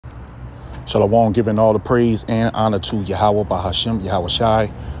Shalom, giving all the praise and honor to Yahweh, Bahashem, Yahweh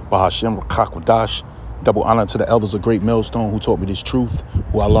Shai, Bahashem, Rakakwadash. Double honor to the elders of Great Millstone who taught me this truth,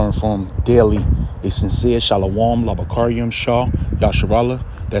 who I learned from daily. A sincere Shalom, Labakarium, Shah, Yasharallah.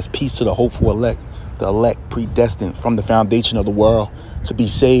 That's peace to the hopeful elect, the elect predestined from the foundation of the world to be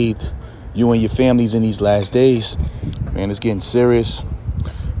saved. You and your families in these last days. Man, it's getting serious.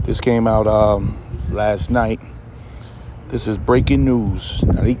 This came out last night. This is breaking news.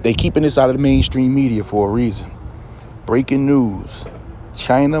 Now, they keeping this out of the mainstream media for a reason. Breaking news.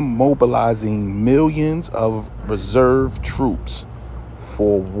 China mobilizing millions of reserve troops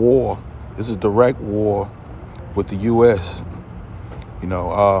for war. This is direct war with the U.S.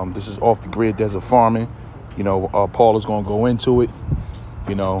 This is off the grid desert farming. Paul is going to go into it.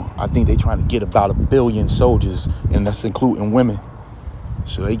 I think they're trying to get about 1 billion soldiers, and that's including women.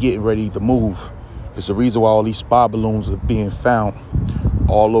 So they getting ready to move. It's the reason why all these spy balloons are being found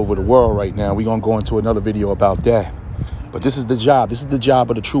all over the world right now. We're going to go into another video about that. But this is the job. This is the job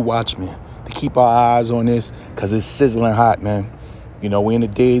of the true watchmen, to keep our eyes on this because it's sizzling hot, man. We're in the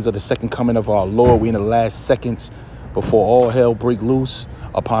days of the second coming of our Lord. We're in the last seconds before all hell break loose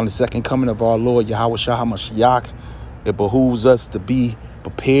upon the second coming of our Lord, Yahweh Shah HaMashiach. It behooves us to be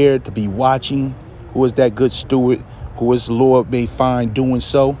prepared, to be watching. Who is that good steward? Who is the Lord may find doing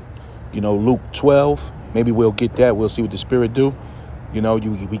so? Luke 12, maybe we'll get that. We'll see what the Spirit do.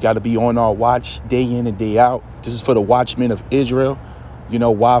 We got to be on our watch day in and day out. This is for the watchmen of Israel.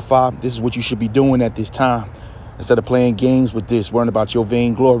 Wi-Fi, this is what you should be doing at this time. Instead of playing games with this, worrying about your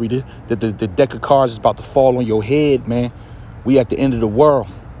vainglory, the deck of cards is about to fall on your head, man. We at the end of the world.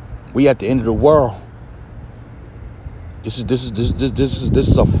 We at the end of the world. This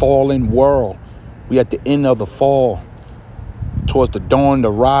is a fallen world. We at the end of the fall. Towards the dawn,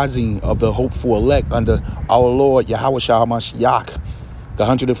 the rising of the hopeful elect under our Lord, Yahweh Shah HaMashiach, the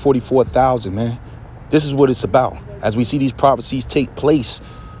 144,000, man. This is what it's about. As we see these prophecies take place,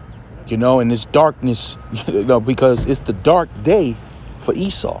 in this darkness, because it's the dark day for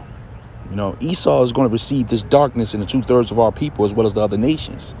Esau. Esau is going to receive this darkness in the 2/3 of our people as well as the other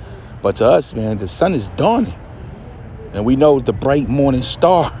nations. But to us, man, the sun is dawning. And we know the bright morning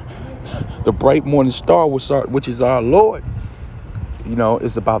star, which is our Lord,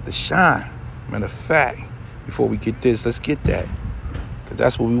 it's about to shine. Matter of fact, before we get this, let's get that. Because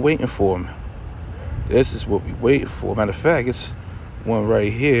that's what we're waiting for, man. This is what we're waiting for. Matter of fact, it's one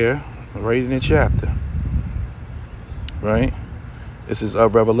right here, right in the chapter. Right? This is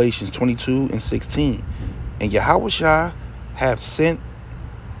Revelations 22:16. And Yahushua have sent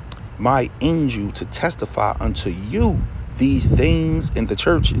my angel to testify unto you these things in the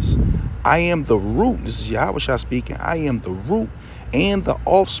churches. I am the root. This is Yahushua speaking. I am the root and the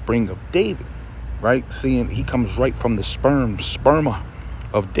offspring of David, right? Seeing he comes right from the sperma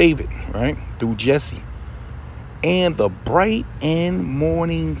of David, right? Through Jesse. And the bright and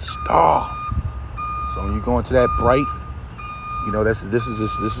morning star. So when you go into that bright, this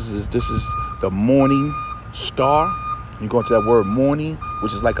is the morning star. You go into that word morning,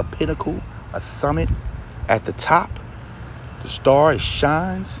 which is like a pinnacle, a summit at the top. The star, it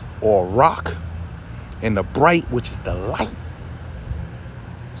shines, or a rock. And the bright, which is the light.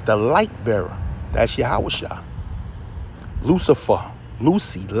 It's the light bearer. That's Yahushua. Lucifer,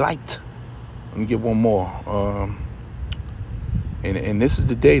 Lucy, light. Let me get one more. And this is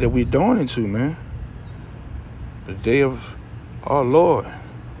the day that we're dawning into, man. The day of our Lord.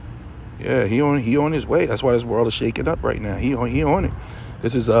 Yeah, he on his way. That's why this world is shaking up right now. He on it.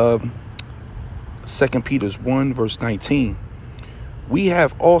 This is 2 Peter 1 verse 19. We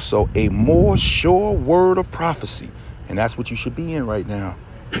have also a more sure word of prophecy. And that's what you should be in right now.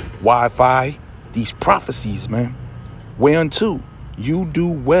 Wi-Fi, these prophecies, man. Whereunto you do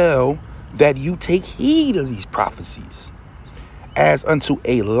well that you take heed of these prophecies, as unto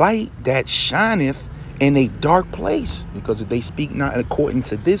a light that shineth in a dark place. Because if they speak not according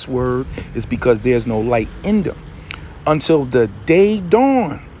to this word, it's because there's no light in them. Until the day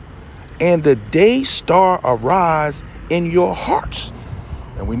dawn and the day star arise in your hearts.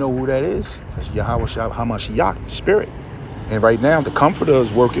 And we know who that is. That's Yahweh Shah HaMashiach, the Spirit. And right now, the Comforter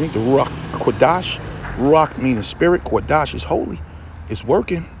is working. The Ruach Kodash. Ruach meaning Spirit. Kodash is holy. It's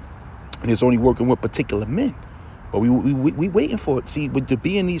working. And it's only working with particular men. But we waiting for it. See, with to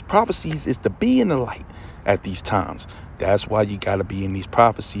be in these prophecies is to be in the light at these times. That's why you got to be in these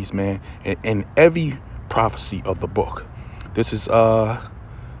prophecies, man. And every prophecy of the book. This is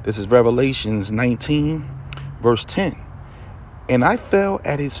Revelations 19, verse 10. And I fell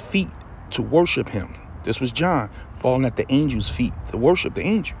at his feet to worship him. This was John falling at the angel's feet to worship the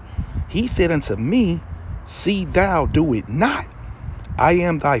angel. He said unto me, see thou do it not. I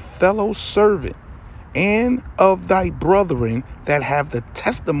am thy fellow servant and of thy brethren that have the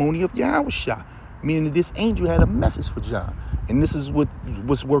testimony of Yahushua. Meaning that this angel had a message for John. And this is what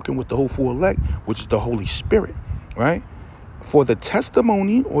was working with the whole four elect, which is the Holy Spirit, right? For the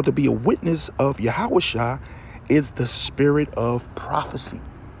testimony, or to be a witness of Yahushua, is the spirit of prophecy.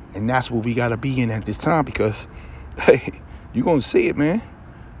 And that's what we got to be in at this time, because, hey, you're going to see it, man.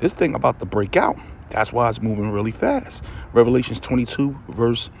 This thing about to break out. That's why it's moving really fast. Revelations 22,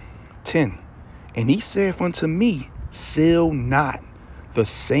 verse 10. And he saith unto me, seal not the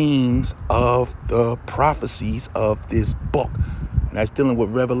sayings of the prophecies of this book. And that's dealing with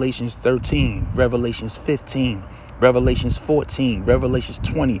Revelations 13, Revelations 15, Revelations 14, Revelations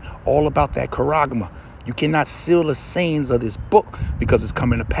 20, all about that charagma. You cannot seal the sayings of this book because it's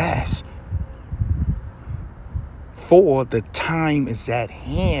coming to pass. For the time is at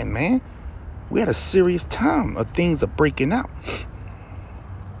hand, man. We had a serious time of things are breaking out.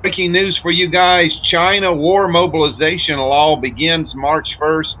 Breaking news for you guys. China war mobilization law begins March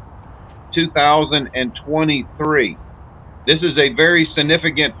 1st, 2023. This is a very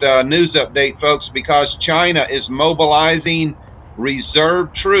significant news update, folks, because China is mobilizing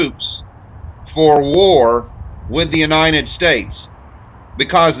reserve troops for war with the United States.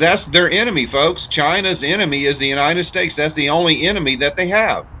 Because that's their enemy, folks. China's enemy is the United States. That's the only enemy that they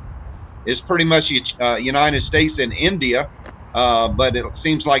have. It's pretty much United States and India. But it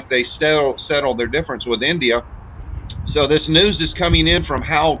seems like they settled their difference with India. So this news is coming in from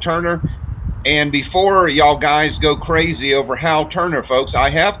Hal Turner. And before y'all guys go crazy over Hal Turner, folks, I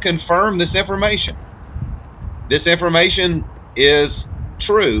have confirmed this information. This information is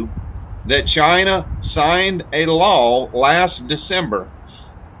true, that China signed a law last December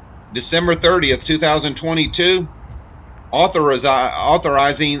 30th, 2022,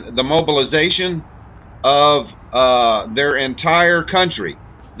 authorizing the mobilization of their entire country.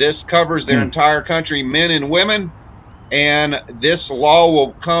 This covers their entire country, men and women, and this law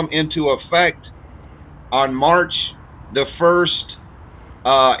will come into effect on March the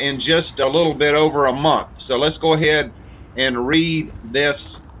 1st in just a little bit over a month. So let's go ahead and read this.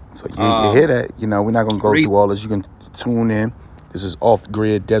 So you hear that? You know, we're not going to go through all this. You can tune in. This is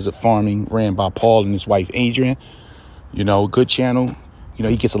Off-Grid Desert Farming, ran by Paul and his wife, Adrian. You know, good channel. You know,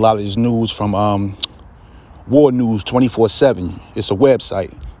 he gets a lot of his news from War News 24/7. It's a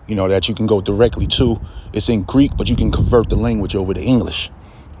website, you know, that you can go directly to. It's in Greek, but you can convert the language over to English.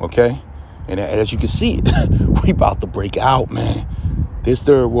 Okay? And as you can see, we about to break out, man. This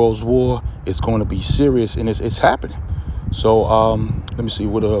Third World War is going to be serious, and it's happening. So let me see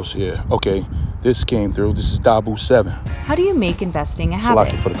what else here. Okay, this came through. This is Dabu 7. How do you make investing a habit?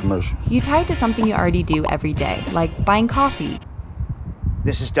 Selected for the commercial. You tie it to something you already do every day, like buying coffee.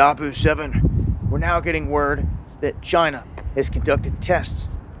 This is Dabu 7. We're now getting word that China has conducted tests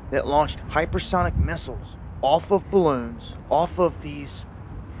that launched hypersonic missiles off of balloons, off of these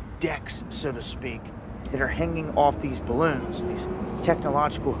decks, so to speak, that are hanging off these balloons, these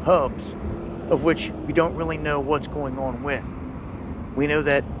technological hubs, of which we don't really know what's going on with. We know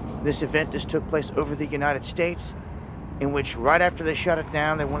that this event just took place over the United States, in which right after they shut it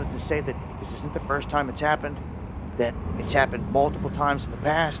down, they wanted to say that this isn't the first time it's happened, that it's happened multiple times in the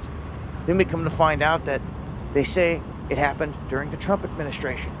past. Then we come to find out that they say it happened during the Trump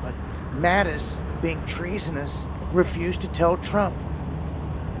administration, but Mattis, being treasonous, refused to tell Trump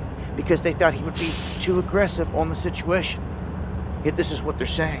because they thought he would be too aggressive on the situation. Yet this is what they're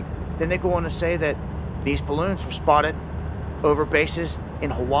saying. Then they go on to say that these balloons were spotted over bases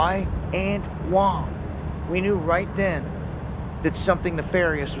in Hawaii and Guam. We knew right then that something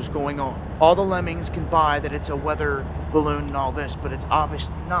nefarious was going on. All the lemmings can buy that it's a weather balloon and all this, but it's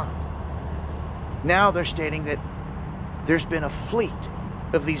obviously not. Now they're stating that there's been a fleet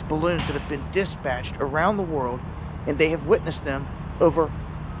of these balloons that have been dispatched around the world, and they have witnessed them over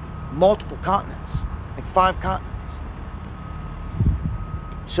multiple continents, like 5 continents.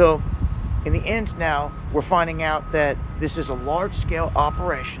 So, in the end now, we're finding out that this is a large-scale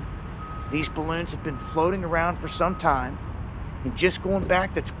operation. These balloons have been floating around for some time, and just going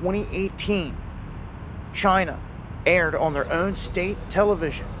back to 2018, China aired on their own state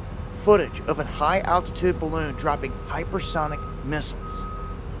television footage of a high-altitude balloon dropping hypersonic missiles.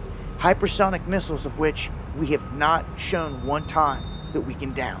 Hypersonic missiles of which we have not shown one time that we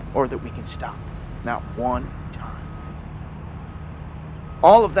can down or that we can stop. Not one time.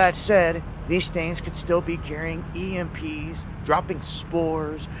 All of that said, these things could still be carrying EMPs, dropping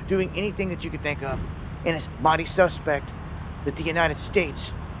spores, doing anything that you could think of. And it's mighty suspect that the United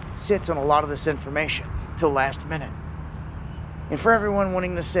States sits on a lot of this information till last minute. And for everyone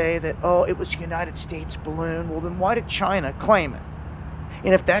wanting to say that, oh, it was a United States balloon, well then why did China claim it?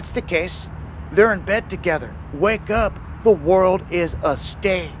 And if that's the case, they're in bed together. Wake up. The world is a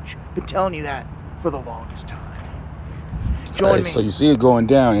stage. Been telling you that for the longest time. Join me. So you see it going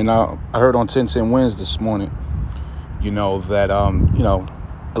down. And I heard on 1010 Wins this morning, that,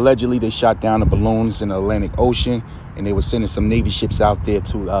 allegedly they shot down the balloons in the Atlantic Ocean, and they were sending some Navy ships out there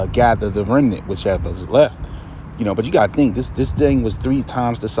to gather the remnant, whichever is left. But you got to think, this thing was 3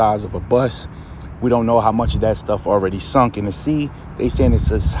 times the size of a bus. We don't know how much of that stuff already sunk in the sea. They saying it's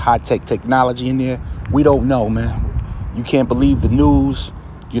this high-tech technology in there. We don't know, man. You can't believe the news.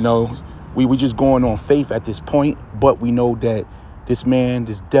 We just going on faith at this point. But we know that this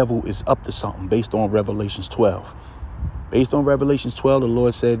devil is up to something based on Revelations 12. Based on Revelations 12, the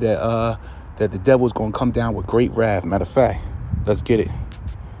Lord said that the devil is going to come down with great wrath. Matter of fact, let's get it.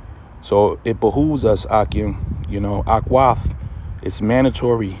 So it behooves us, Akim, Akwath, it's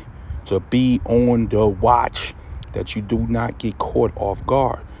mandatory to be on the watch that you do not get caught off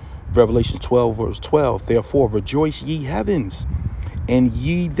guard. Revelation 12, verse 12, therefore rejoice ye heavens, and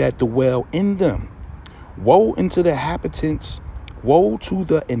ye that dwell in them. Woe to the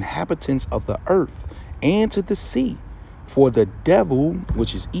inhabitants of the earth and to the sea, for the devil,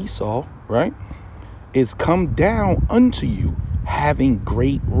 which is Esau, right, is come down unto you, having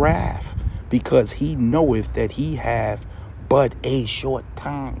great wrath, because he knoweth that he have but a short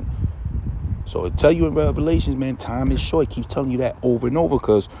time. So I tell you in Revelations, man, time is short. It keeps telling you that over and over,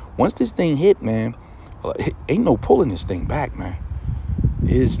 because once this thing hit, man, ain't no pulling this thing back, man.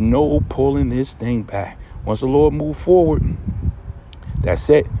 There's no pulling this thing back. Once the Lord move forward, that's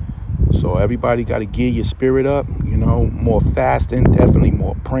it. So everybody got to gear your spirit up, more fasting, definitely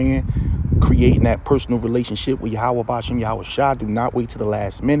more praying, creating that personal relationship with Yahweh Bashem, Yahweh Shah. Do not wait to the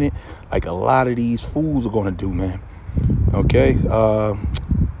last minute like a lot of these fools are going to do, man. Okay.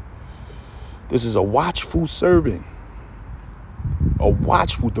 This is a watchful servant.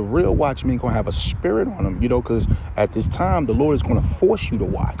 The real watchman going to have a spirit on him, because at this time, the Lord is going to force you to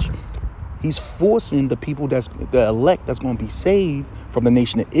watch. He's forcing the people the elect that's going to be saved from the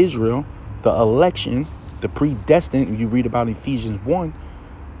nation of Israel, the election, the predestined. You read about in Ephesians 1.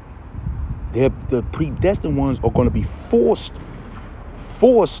 The predestined ones are going to be forced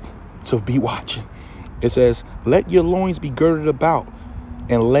to be watching. It says, let your loins be girded about,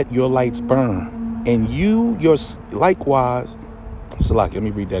 and let your lights burn. And you, likewise, Salaki, let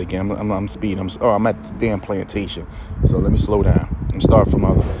me read that again. I'm speeding. I'm at the damn plantation. So let me slow down. I'm starting from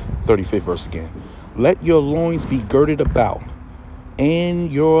the 35th verse again. Let your loins be girded about,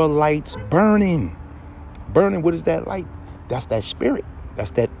 and your lights burning. Burning, what is that light? That's that spirit.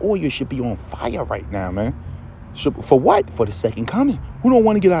 That's that oil should be on fire right now, man. For what? For the second coming. Who don't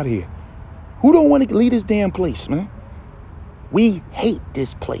want to get out of here? Who don't want to leave this damn place, man? We hate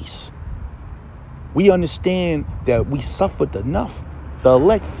this place. We understand that we suffered enough. The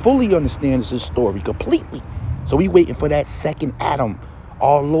elect fully understands this story completely. So we waiting for that second Adam,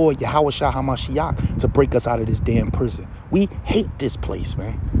 our Lord Yahweh Shah HaMashiach, to break us out of this damn prison. We hate this place,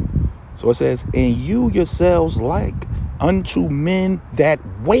 man. So it says, and you yourselves like unto men that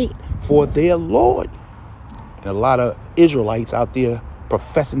wait for their Lord. And a lot of Israelites out there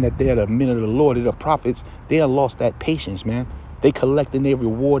professing that they're the men of the Lord, they're the prophets, they have lost that patience, man. They collecting their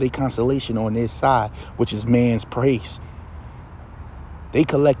reward, their consolation on their side, which is man's praise. They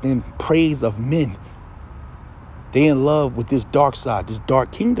collecting praise of men. They in love with this dark side, this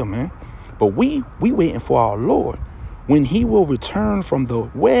dark kingdom, man. But we waiting for our Lord when he will return from the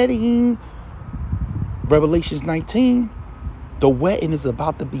wedding. Revelations 19, the wedding is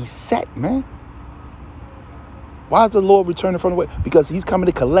about to be set, man. Why is the Lord returning from the wedding? Because he's coming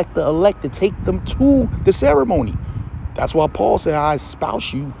to collect the elect to take them to the ceremony. That's why Paul said, I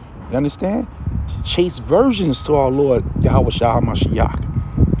espouse you. You understand? Chase virgins to our Lord Yahweh Shah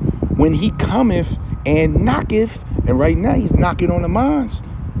HaMashiach. When he cometh and knocketh, and right now he's knocking on the minds.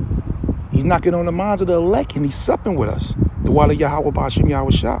 He's knocking on the minds of the elect, and he's supping with us. The water Yahweh Bashem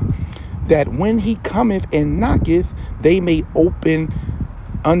Yahweh Shah. That when he cometh and knocketh, they may open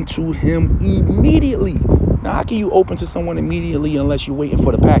unto him immediately. Now, how can you open to someone immediately unless you're waiting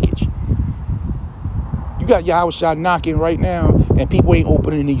for the package? You got Yahweh Shah knocking right now, and people ain't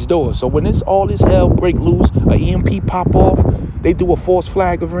opening these doors. So when all this hell break loose, a EMP pop off, they do a false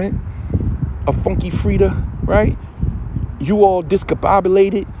flag event, a funky Frida, right? You all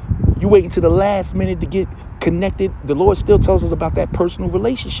discombobulated. You waiting to the last minute to get connected. The Lord still tells us about that personal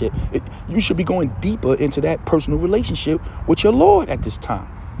relationship. You should be going deeper into that personal relationship with your Lord at this time.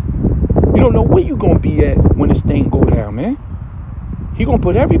 You don't know where you're going to be at when this thing go down, man. He going to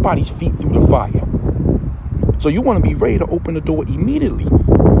put everybody's feet through the fire. So you want to be ready to open the door immediately.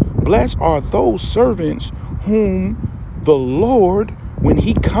 Blessed are those servants whom the Lord when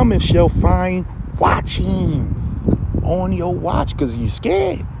he cometh shall find watching on your watch, because you're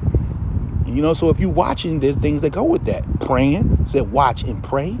scared. You know, so if you're watching, there's things that go with that. Praying, said watch and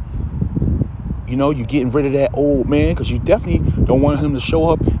pray. You know, you're getting rid of that old man, because you definitely don't want him to show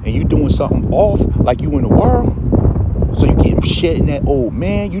up and you doing something off like you in the world. So you're getting shedding that old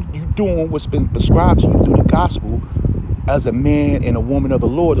man. You doing what's been prescribed to you through the gospel as a man and a woman of the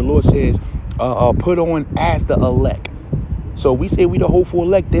Lord. The Lord says, put on as the elect. So we say we the hopeful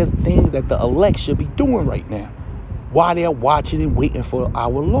elect. There's things that the elect should be doing right now while they're watching and waiting for our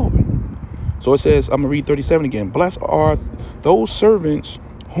Lord. So it says, I'm going to read 37 again. Blessed are those servants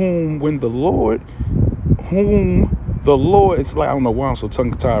whom the Lord, it's like, I don't know why I'm so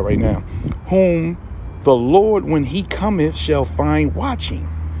tongue-tied right now. Whom the Lord, when he cometh, shall find watching.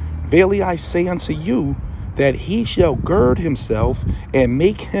 Verily I say unto you, that he shall gird himself and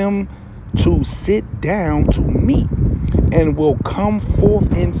make him to sit down to meat, and will come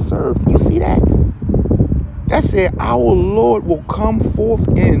forth and serve. You see that? That said, our Lord will come forth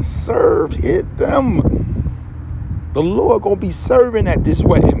and serve them. The Lord gonna be serving at this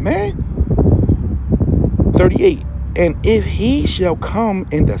wedding, man. 38. And if he shall come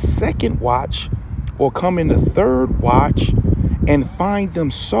in the second watch, or come in the third watch, and find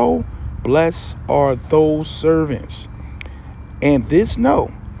them so, blessed are those servants. And this know,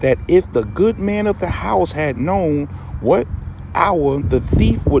 that if the good man of the house had known what hour the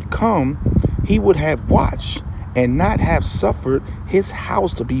thief would come, he would have watched, and not have suffered his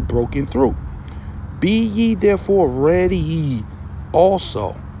house to be broken through. Be ye therefore ready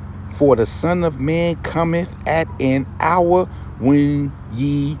also, for the Son of Man cometh at an hour when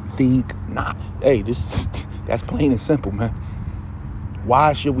ye think not. Hey, that's plain and simple, man.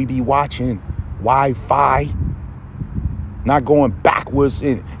 Why should we be watching Wi-Fi? Not going backwards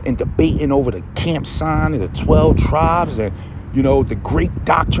and debating over the camp sign and the 12 tribes and, you know, the great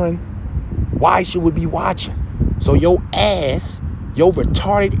doctrine. Why should we be watching? So your ass, your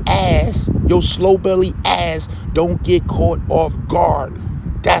retarded ass, your slow belly ass don't get caught off guard.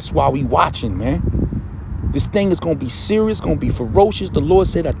 That's why we watching, man. This thing is going to be serious, going to be ferocious. The Lord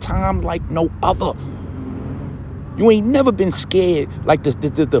said a time like no other. You ain't never been scared like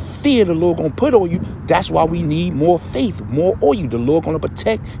the fear the Lord going to put on you. That's why we need more faith, more oil. The Lord going to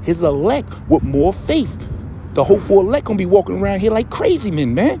protect his elect with more faith. The hopeful elect going to be walking around here like crazy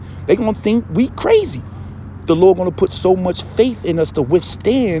men, man. They going to think we crazy. The Lord going to put so much faith in us to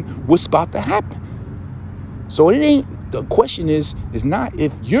withstand what's about to happen. So it ain't, the question is not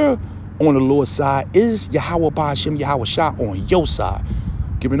if you're on the Lord's side, is Yahweh Ba'ashem Yahweh Shah on your side?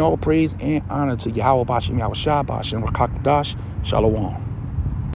 Giving all praise and honor to Yahweh Ba'ashem Yahweh Shah Ba'ashem Rakak Dash Shalom.